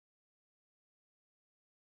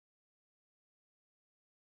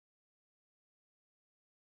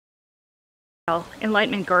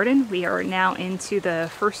Enlightenment Garden. We are now into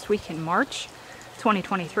the first week in March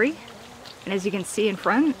 2023, and as you can see in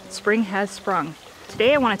front, spring has sprung.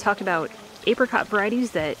 Today I want to talk about apricot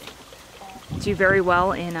varieties that do very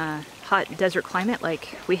well in a hot desert climate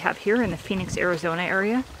like we have here in the Phoenix, Arizona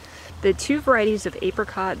area. The two varieties of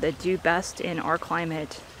apricot that do best in our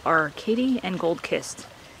climate are Katy and Gold Kist,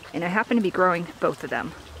 and I happen to be growing both of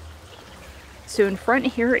them. So in front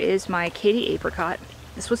here is my Katy apricot.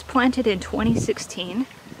 This was planted in 2016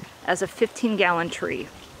 as a 15-gallon tree.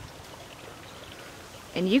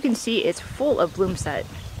 And you can see it's full of bloom set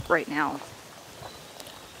right now.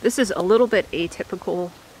 This is a little bit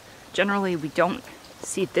atypical. Generally, we don't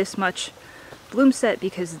see this much bloom set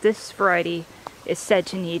because this variety is said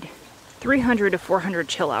to need 300 to 400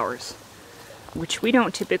 chill hours, which we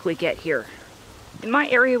don't typically get here. In my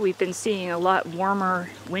area, we've been seeing a lot warmer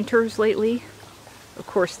winters lately. Of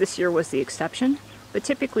course, this year was the exception. But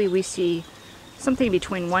typically we see something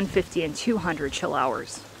between 150 and 200 chill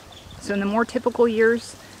hours. So in the more typical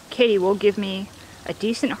years, Katy will give me a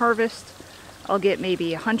decent harvest. I'll get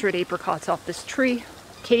maybe 100 apricots off this tree.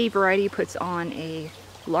 Katy variety puts on a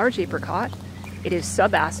large apricot. It is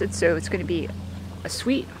subacid, so it's going to be a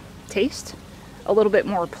sweet taste, a little bit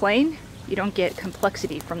more plain. You don't get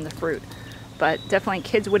complexity from the fruit, but definitely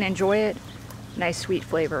kids would enjoy it. Nice sweet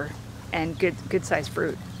flavor and good sized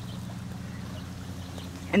fruit.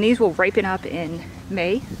 And these will ripen up in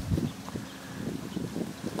May.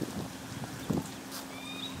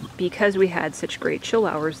 Because we had such great chill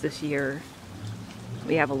hours this year,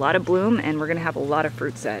 we have a lot of bloom and we're going to have a lot of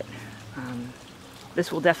fruit set. This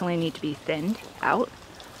will definitely need to be thinned out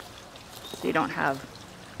so you don't have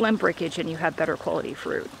limb breakage and you have better quality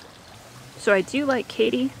fruit. So I do like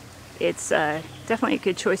Katy. It's definitely a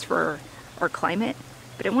good choice for our climate,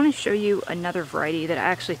 but I want to show you another variety that I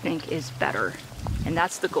actually think is better. And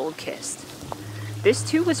that's the Gold Kist. This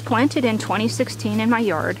too was planted in 2016 in my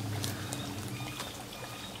yard,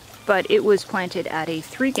 but it was planted at a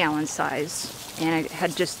 3-gallon size, and I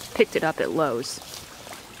had just picked it up at Lowe's.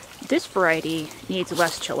 This variety needs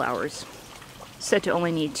less chill hours, said to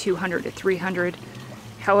only need 200 to 300.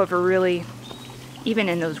 However, really, even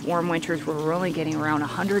in those warm winters where we're only getting around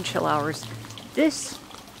 100 chill hours, this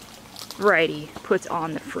variety puts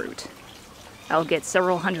on the fruit. I'll get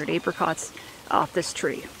several hundred apricots off this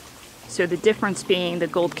tree. So the difference being the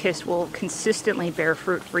Gold Kist will consistently bear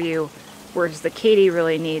fruit for you, whereas the Katy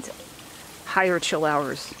really needs higher chill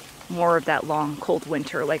hours, more of that long cold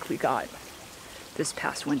winter like we got this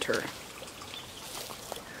past winter.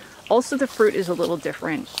 Also, the fruit is a little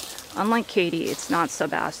different. Unlike Katy, it's not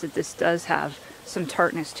subacid. This does have some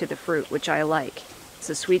tartness to the fruit, which I like. It's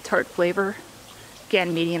a sweet tart flavor,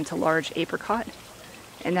 again medium to large apricot,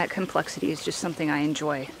 and that complexity is just something I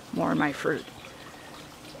enjoy more in my fruit.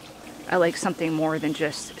 I like something more than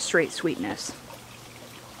just straight sweetness.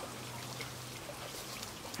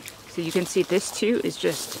 So you can see this too is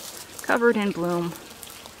just covered in bloom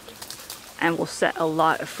and will set a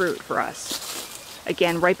lot of fruit for us.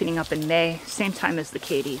 Again, ripening up in May, same time as the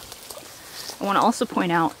Katy. I want to also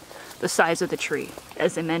point out the size of the tree.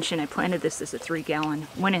 As I mentioned, I planted this as a 3-gallon,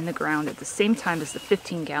 went in the ground at the same time as the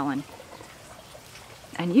 15-gallon.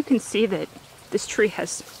 And you can see that this tree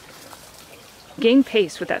has gained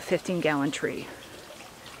pace with that 15-gallon tree.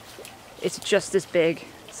 It's just as big,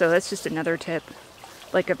 so that's just another tip.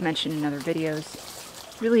 Like I've mentioned in other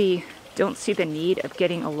videos, really don't see the need of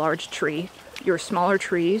getting a large tree. Your smaller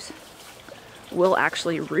trees will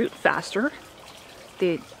actually root faster.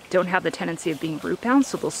 They don't have the tendency of being root bound,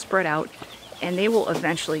 so they'll spread out and they will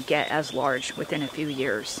eventually get as large within a few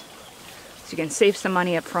years. So you can save some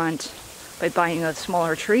money up front by buying a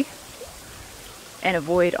smaller tree and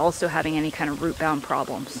avoid also having any kind of root bound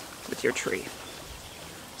problems with your tree.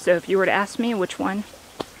 So if you were to ask me which one,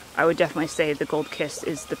 I would definitely say the Gold Kist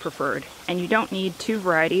is the preferred. And you don't need two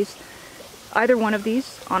varieties. Either one of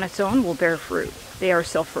these on its own will bear fruit. They are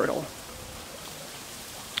self-fertile.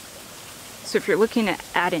 So if you're looking to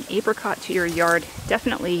add an apricot to your yard,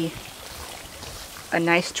 definitely a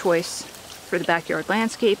nice choice for the backyard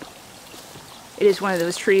landscape. It is one of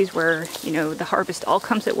those trees where, you know, the harvest all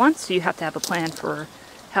comes at once, so you have to have a plan for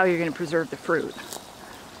how you're going to preserve the fruit.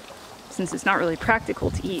 Since it's not really practical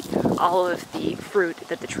to eat all of the fruit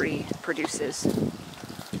that the tree produces.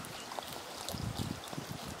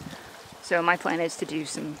 So my plan is to do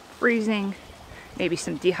some freezing, maybe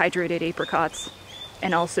some dehydrated apricots,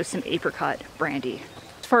 and also some apricot brandy.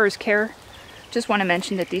 As far as care, just want to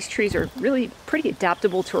mention that these trees are really pretty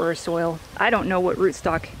adaptable to our soil. I don't know what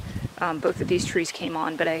rootstock both of these trees came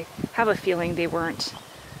on, but I have a feeling they weren't,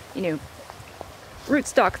 you know,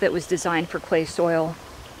 rootstock that was designed for clay soil.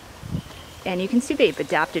 And you can see they've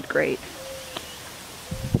adapted great.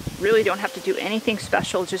 Really don't have to do anything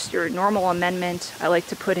special, just your normal amendment. I like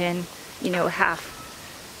to put in, you know,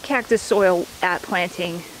 half cactus soil at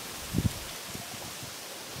planting,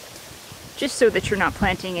 just so that you're not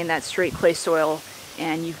planting in that straight clay soil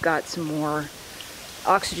and you've got some more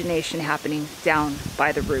oxygenation happening down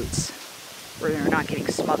by the roots where they're not getting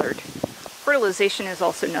smothered. Fertilization is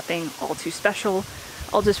also nothing all too special.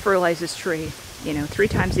 I'll just fertilize this tree, you know, 3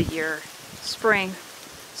 times a year, spring,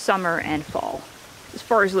 summer, and fall. As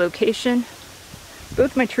far as location,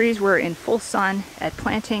 both my trees were in full sun at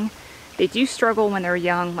planting. They do struggle when they're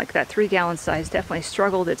young, like that 3-gallon size definitely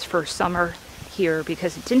struggled its first summer here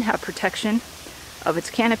because it didn't have protection of its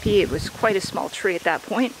canopy. It was quite a small tree at that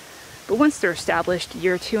point. But once they're established,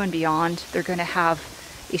 year 2 and beyond, they're going to have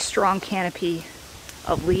a strong canopy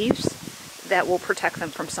of leaves that will protect them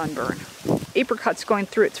from sunburn. Apricot's going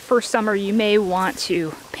through its first summer. You may want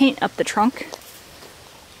to paint up the trunk.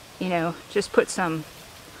 You know, just put some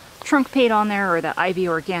trunk paint on there or the Ivy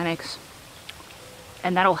Organics,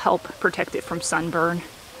 and that'll help protect it from sunburn.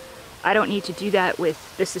 I don't need to do that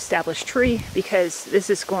with this established tree because this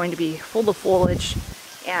is going to be full of foliage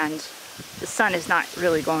and the sun is not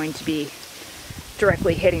really going to be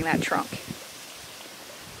directly hitting that trunk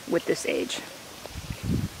with this age.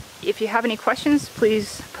 If you have any questions,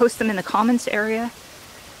 please post them in the comments area.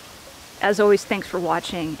 As always, thanks for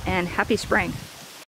watching and happy spring.